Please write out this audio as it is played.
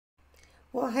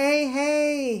Well,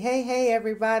 hey,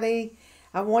 everybody.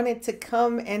 I wanted to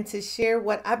come and to share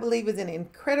what I believe is an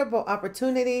incredible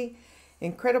opportunity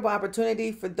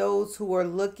for those who are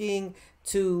looking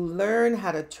to learn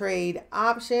how to trade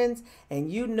options.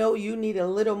 And you know, you need a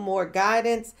little more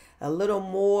guidance, a little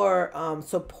more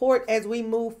support as we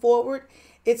move forward.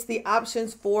 It's the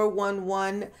Options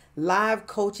 411 live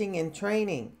coaching and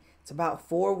training. It's a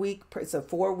 4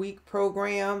 week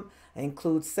program. It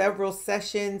includes several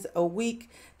sessions a week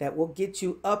that will get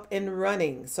you up and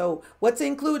running. So what's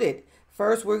included?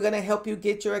 First, we're going to help you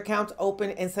get your accounts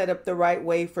open and set up the right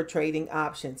way for trading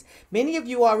options. Many of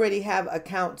you already have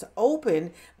accounts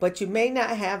open, but you may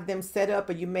not have them set up,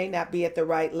 or you may not be at the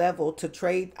right level to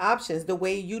trade options the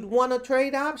way you'd want to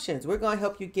trade options. We're going to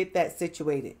help you get that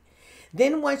situated.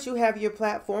 Then once you have your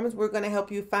platforms, we're going to help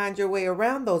you find your way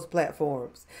around those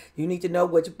platforms. You need to know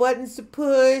which buttons to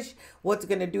push, what's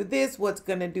going to do this, what's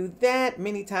going to do that.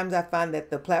 Many times I find that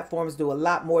the platforms do a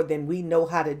lot more than we know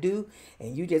how to do,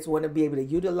 and you just want to be able to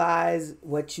utilize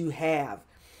what you have.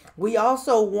 We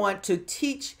also want to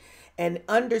teach and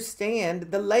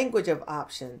understand the language of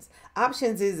options.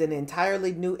 Options is an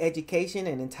entirely new education,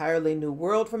 an entirely new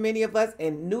world for many of us,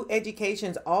 and new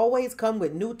educations always come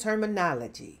with new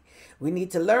terminology. We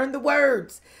need to learn the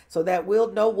words so that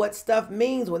we'll know what stuff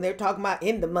means when they're talking about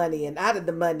in the money and out of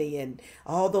the money and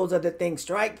all those other things,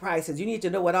 strike prices. You need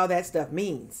to know what all that stuff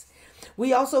means.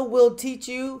 We also will teach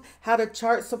you how to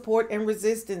chart support and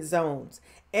resistance zones.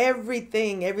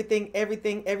 Everything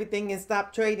in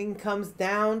stop trading comes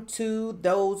down to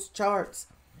those charts.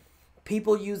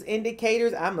 People use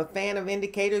indicators. I'm a fan of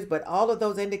indicators, but all of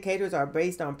those indicators are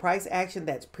based on price action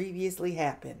that's previously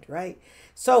happened, right?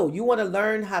 So you want to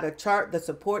learn how to chart the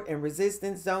support and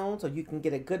resistance zone so you can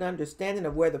get a good understanding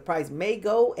of where the price may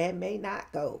go and may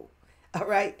not go. All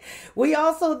right. We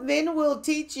also then will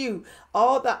teach you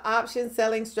all the option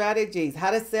selling strategies,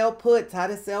 how to sell puts, how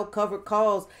to sell covered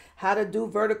calls, how to do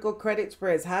vertical credit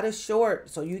spreads, how to short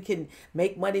so you can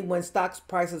make money when stock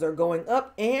prices are going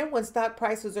up and when stock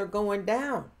prices are going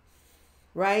down,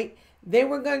 right? Then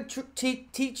we're going to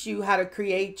teach you how to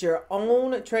create your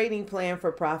own trading plan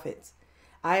for profits.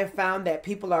 I have found that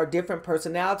people are different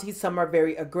personalities. Some are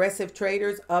very aggressive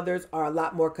traders. Others are a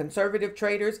lot more conservative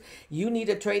traders. You need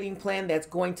a trading plan that's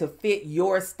going to fit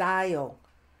your style,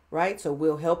 right? So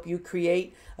we'll help you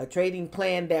create a trading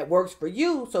plan that works for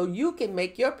you so you can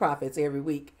make your profits every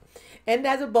week. And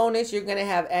as a bonus, you're going to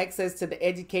have access to the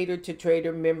Educator to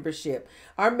Trader membership.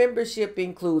 Our membership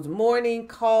includes morning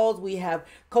calls. We have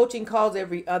coaching calls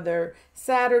every other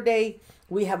Saturday.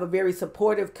 We have a very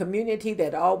supportive community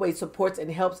that always supports and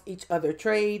helps each other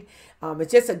trade.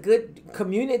 It's just a good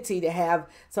community to have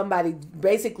somebody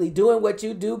basically doing what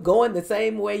you do, going the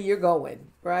same way you're going,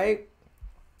 right?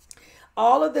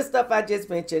 All of the stuff I just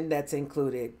mentioned, that's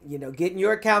included. You know, getting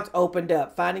your accounts opened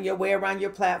up, finding your way around your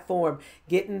platform,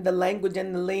 getting the language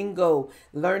and the lingo,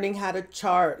 learning how to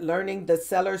chart, learning the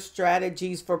seller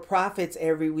strategies for profits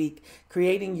every week,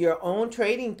 creating your own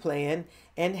trading plan,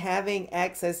 and having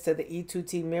access to the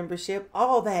E2T membership.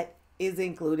 All that is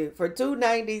included for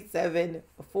 $297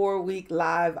 4-week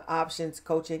live options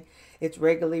coaching. It's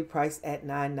regularly priced at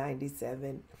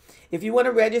 $997. If you want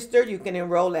to register, you can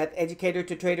enroll at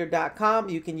educator2trader.com.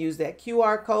 You can use that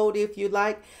QR code if you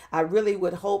like. I really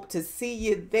would hope to see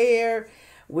you there.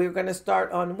 We're going to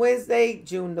start on Wednesday,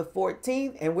 June the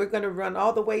 14th, and we're going to run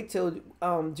all the way till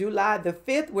July the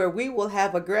 5th, where we will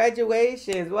have a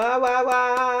graduation. Wah, wah,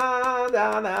 wah,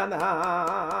 da, da,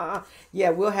 da.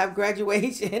 Yeah, we'll have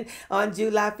graduation on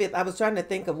July 5th. I was trying to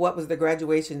think of what was the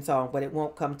graduation song, but it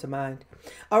won't come to mind.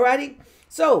 Alrighty,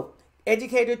 so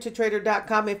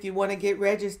educator2trader.com if you want to get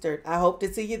registered. I hope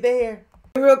to see you there.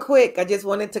 Real quick, I just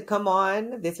wanted to come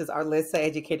on. This is Arlissa,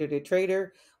 Educator to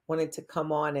Trader. Wanted to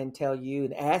come on and tell you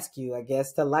and ask you, I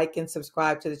guess, to like and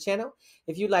subscribe to the channel.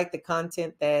 If you like the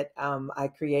content that I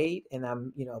create and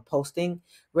I'm, posting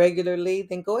regularly,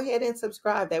 then go ahead and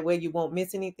subscribe. That way you won't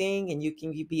miss anything and you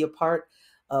can be a part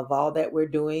of all that we're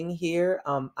doing here.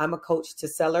 I'm a coach to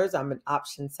sellers. I'm an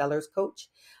option sellers coach.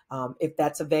 If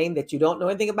that's a vein that you don't know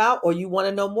anything about or you want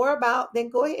to know more about, then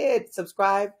go ahead,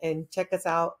 subscribe and check us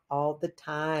out all the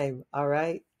time. All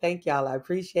right. Thank y'all. I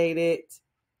appreciate it.